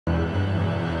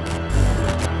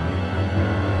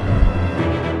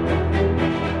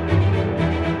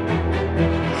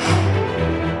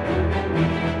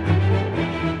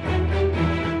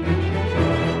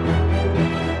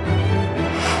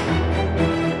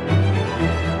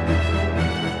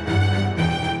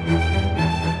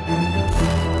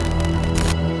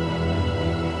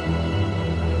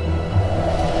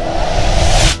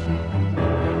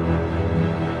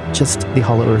just the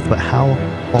hollow earth, but how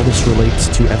all this relates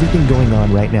to everything going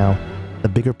on right now, the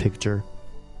bigger picture.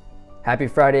 Happy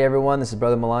Friday, everyone. This is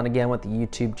Brother Milan again with the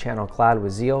YouTube channel Cloud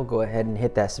with Zeal. Go ahead and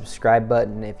hit that subscribe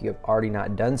button if you have already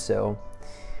not done so.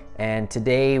 And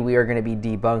today we are going to be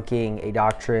debunking a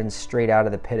doctrine straight out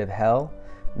of the pit of hell,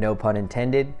 no pun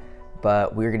intended,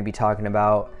 but we're going to be talking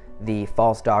about the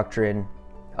false doctrine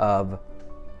of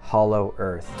hollow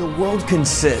earth. The world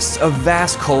consists of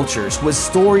vast cultures with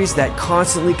stories that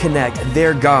constantly connect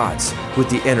their gods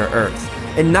with the inner earth.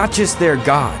 And not just their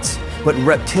gods, but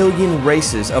reptilian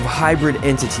races of hybrid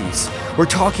entities. We're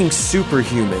talking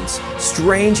superhumans,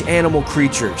 strange animal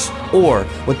creatures, or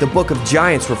what the Book of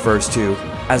Giants refers to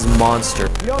as monsters.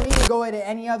 You don't need to go into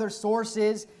any other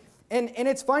sources. And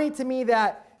it's funny to me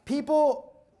that people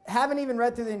haven't even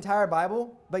read through the entire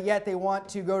Bible, but yet they want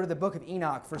to go to the Book of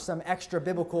Enoch for some extra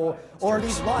biblical or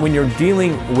these laws. When you're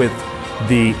dealing with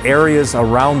the areas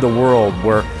around the world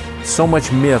where so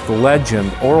much myth,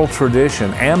 legend, oral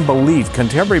tradition, and belief,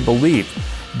 contemporary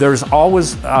belief, there's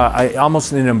always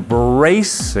almost an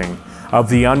embracing of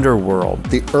the underworld.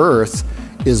 The earth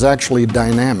is actually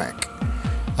dynamic.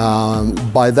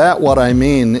 By that, what I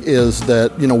mean is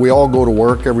that, we all go to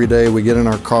work every day, we get in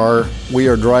our car, we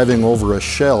are driving over a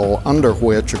shell under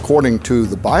which, according to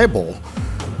the Bible,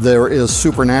 there is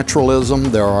supernaturalism,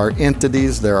 there are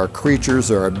entities, there are creatures,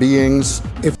 there are beings.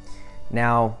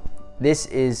 Now, this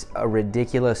is a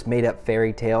ridiculous made-up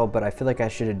fairy tale, but I feel like I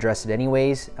should address it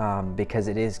anyways because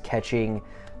it is catching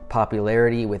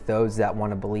popularity with those that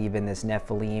want to believe in this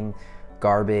Nephilim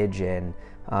garbage and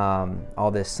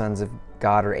all this sons of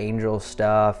God or angel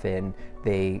stuff, and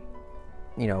they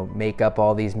make up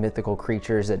all these mythical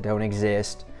creatures that don't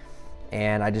exist.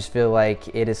 And I just feel like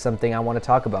it is something I want to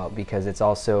talk about because it's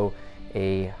also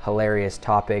a hilarious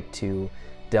topic to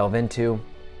delve into.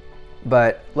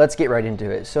 But let's get right into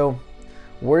it. So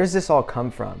where does this all come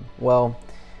from? Well,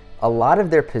 a lot of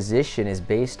their position is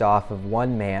based off of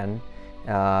one man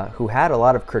who had a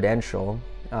lot of credential.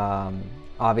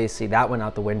 Obviously that went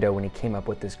out the window when he came up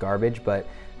with this garbage, but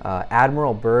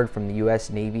Admiral Byrd from the US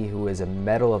Navy, who is a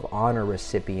Medal of Honor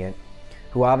recipient,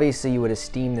 who obviously you would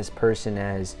esteem this person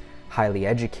as highly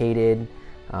educated,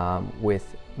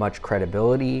 with much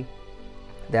credibility.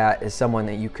 That is someone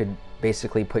that you could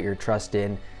basically put your trust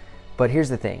in. But here's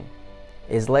the thing,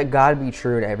 is let God be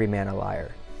true and every man a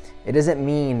liar. It doesn't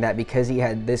mean that because he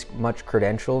had this much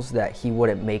credentials that he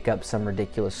wouldn't make up some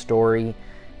ridiculous story,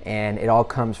 and it all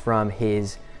comes from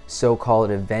his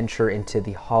so-called adventure into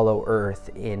the hollow earth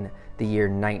in the year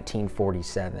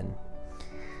 1947.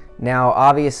 Now,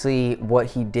 obviously, what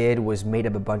he did was made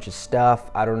up a bunch of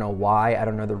stuff. I don't know why. I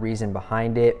don't know the reason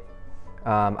behind it.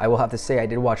 I will have to say I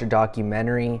did watch a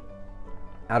documentary.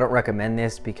 I don't recommend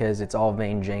this because it's all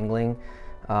vain jangling,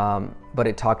 but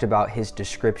it talked about his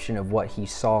description of what he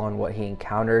saw and what he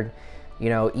encountered.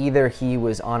 Either he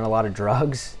was on a lot of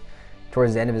drugs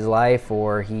towards the end of his life,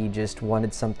 or he just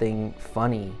wanted something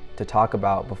funny to talk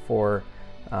about before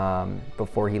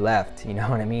he left. You know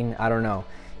what I mean? I don't know.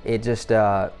 It just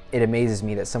it amazes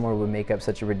me that someone would make up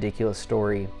such a ridiculous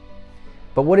story.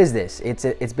 But what is this?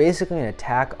 It's basically an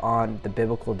attack on the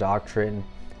biblical doctrine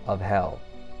of hell.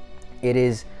 It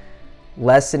is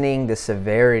lessening the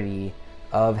severity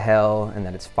of hell, and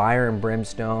that it's fire and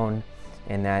brimstone,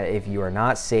 and that if you are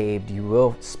not saved, you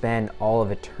will spend all of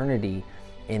eternity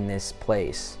in this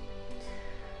place.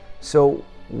 So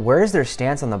where's their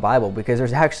stance on the Bible? Because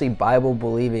there's actually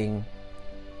Bible-believing,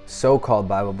 so-called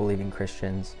Bible-believing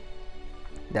Christians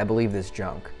that believe this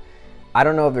junk. I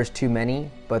don't know if there's too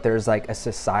many, but there's like a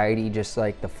society, just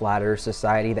like the Flat Earth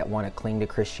Society, that want to cling to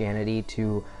Christianity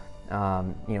to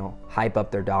hype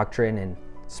up their doctrine and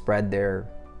spread their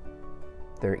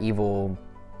evil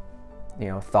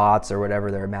thoughts or whatever,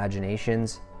 their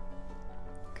imaginations.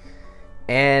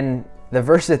 And the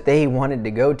verse that they wanted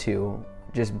to go to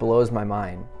just blows my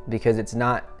mind, because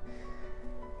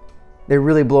they're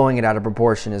really blowing it out of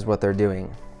proportion is what they're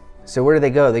doing. So where do they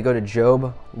go? They go to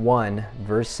Job 1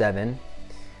 verse 7,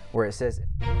 where it says,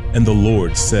 "And the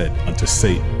Lord said unto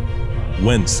Satan,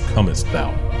 Whence comest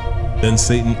thou? Then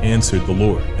Satan answered the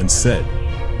Lord and said,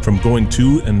 From going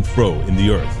to and fro in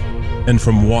the earth, and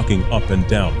from walking up and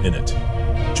down in it."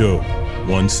 Job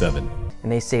 1:7.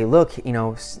 And they say, look,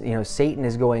 Satan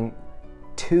is going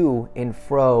to and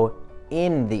fro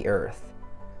in the earth.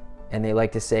 And they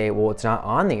like to say, well, it's not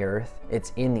on the earth,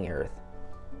 it's in the earth.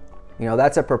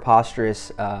 That's a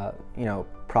preposterous,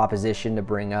 proposition to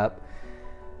bring up.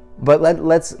 But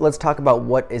let's talk about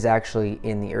what is actually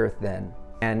in the earth then.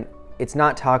 And it's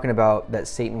not talking about that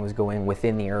Satan was going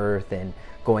within the earth and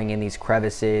going in these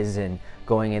crevices and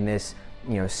going in this,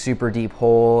 super deep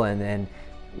hole and then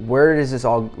where does this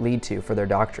all lead to for their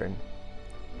doctrine?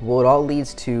 Well, it all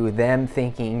leads to them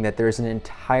thinking that there's an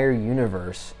entire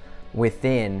universe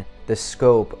within the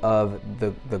scope of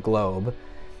the globe,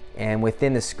 and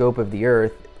within the scope of the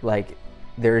earth. Like,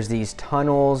 there's these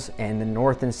tunnels, and the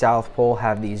North and South Pole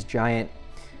have these giant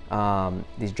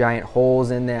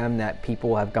holes in them that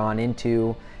people have gone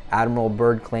into. Admiral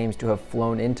Byrd claims to have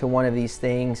flown into one of these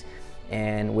things,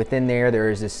 and within there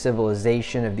is this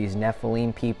civilization of these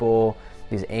Nephilim people,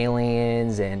 these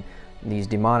aliens, and these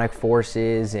demonic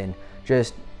forces, and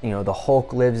just, you know, the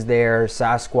Hulk lives there,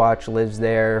 Sasquatch lives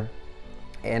there,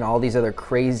 and all these other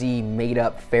crazy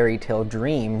made-up fairy tale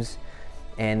dreams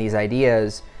and these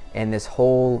ideas, and this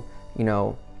whole, you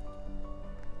know,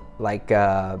 like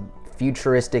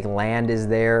futuristic land is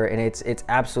there, and it's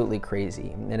absolutely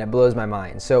crazy, and it blows my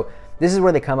mind. So this is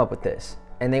where they come up with this,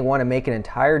 and they want to make an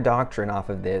entire doctrine off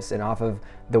of this and off of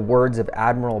the words of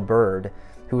Admiral Byrd,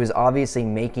 who is obviously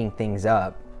making things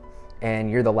up,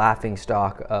 and you're the laughing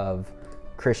stock of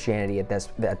Christianity at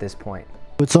this point.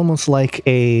 It's almost like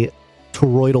a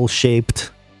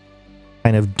toroidal-shaped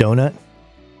kind of donut.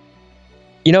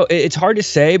 You know, it's hard to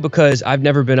say because I've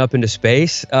never been up into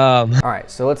space. All right,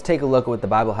 so let's take a look at what the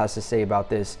Bible has to say about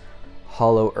this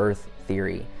hollow earth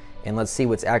theory, and let's see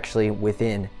what's actually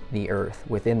within the earth,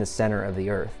 within the center of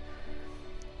the earth.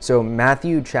 So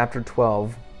Matthew chapter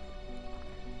 12,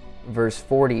 verse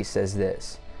 40 says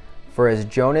this: "For as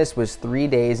Jonas was 3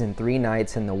 days and 3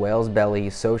 nights in the whale's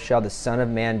belly, so shall the Son of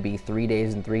Man be 3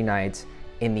 days and 3 nights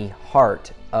in the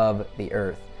heart of the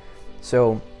earth."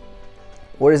 So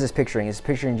what is this picturing? It's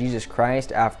picturing Jesus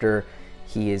Christ after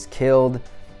he is killed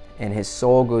and his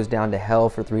soul goes down to hell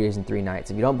for 3 days and 3 nights.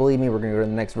 If you don't believe me, we're going to go to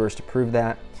the next verse to prove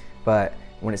that. But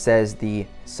when it says the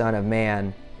Son of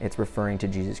Man, it's referring to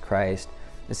Jesus Christ.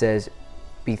 It says,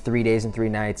 be 3 days and 3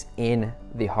 nights in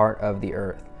the heart of the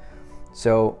earth.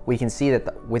 So we can see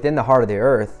that within the heart of the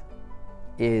earth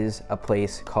is a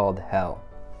place called hell.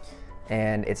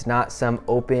 And it's not some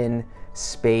open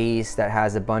space that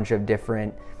has a bunch of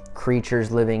different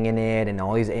creatures living in it and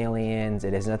all these aliens.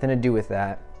 It has nothing to do with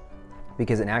that,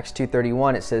 because in Acts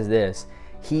 2:31 it says this: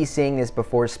 "He, saying this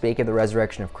before, spake of the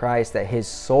resurrection of Christ, that his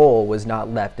soul was not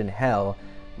left in hell,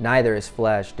 neither his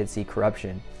flesh did see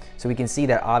corruption." So we can see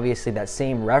that obviously that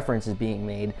same reference is being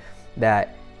made,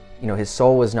 that, you know, his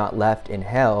soul was not left in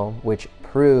hell, which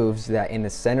proves that in the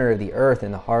center of the earth,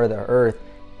 in the heart of the earth,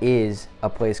 is a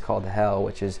place called hell,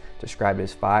 which is described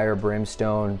as fire,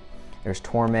 brimstone. There's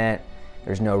torment.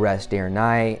 There's no rest day or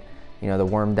night. You know, the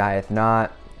worm dieth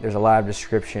not. There's a lot of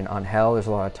description on hell. There's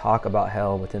a lot of talk about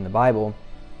hell within the Bible.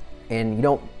 And you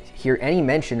don't hear any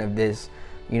mention of this,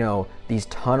 you know, these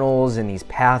tunnels and these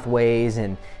pathways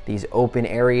and these open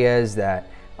areas that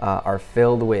are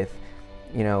filled with,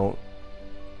 you know,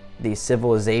 these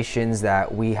civilizations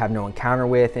that we have no encounter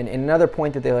with. And another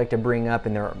point that they like to bring up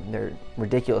in their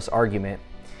ridiculous argument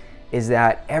is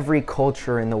that every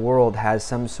culture in the world has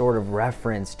some sort of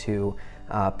reference to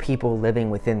people living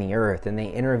within the earth, and they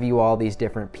interview all these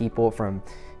different people from,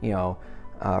 you know,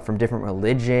 from different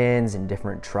religions and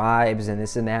different tribes and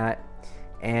this and that,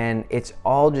 and it's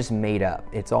all just made up.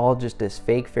 It's all just this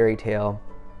fake fairy tale,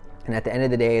 and at the end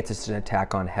of the day, it's just an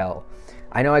attack on hell.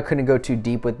 I know I couldn't go too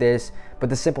deep with this, but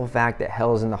the simple fact that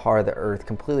hell is in the heart of the earth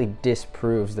completely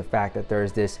disproves the fact that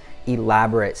there's this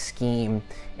elaborate scheme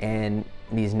and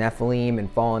these Nephilim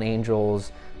and fallen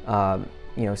angels,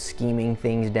 you know, scheming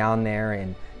things down there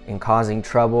and causing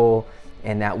trouble,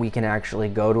 and that we can actually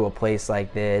go to a place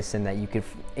like this, and that you could,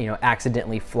 you know,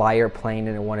 accidentally fly your plane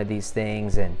into one of these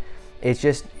things. And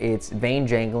it's vain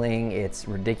jangling, it's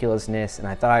ridiculousness, and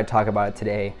I thought I'd talk about it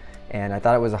today, and I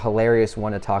thought it was a hilarious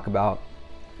one to talk about.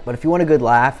 But if you want a good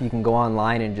laugh, you can go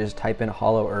online and just type in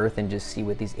hollow earth and just see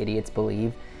what these idiots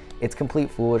believe. It's complete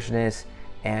foolishness.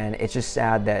 And it's just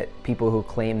sad that people who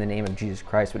claim the name of Jesus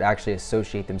Christ would actually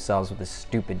associate themselves with this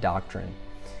stupid doctrine.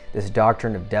 This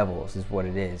doctrine of devils is what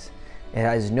it is. It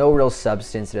has no real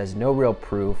substance. It has no real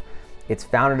proof. It's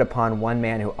founded upon one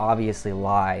man who obviously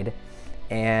lied.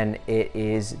 And it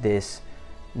is this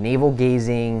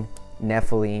navel-gazing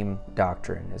Nephilim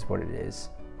doctrine is what it is.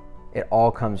 It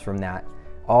all comes from that.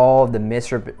 All of the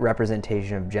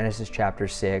misrepresentation of Genesis chapter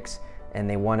 6, and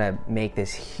they want to make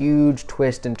this huge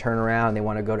twist and turn around. They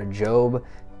want to go to Job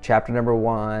chapter number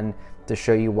 1 to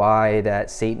show you why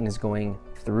that Satan is going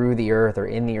through the earth or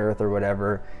in the earth or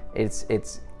whatever. It's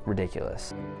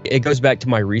ridiculous. It goes back to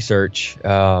my research.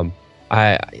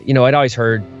 I'd always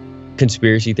heard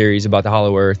conspiracy theories about the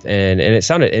hollow earth, and it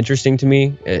sounded interesting to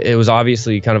me. It was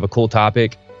obviously kind of a cool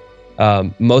topic,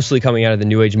 mostly coming out of the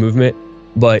New Age movement,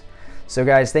 but So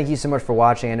guys, thank you so much for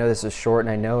watching. I know this was short, and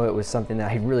I know it was something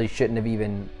that I really shouldn't have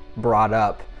even brought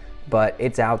up, but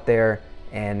it's out there,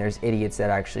 and there's idiots that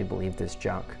actually believe this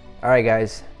junk. All right,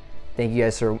 guys. Thank you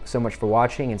guys so much for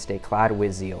watching, and stay clad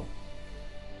with zeal.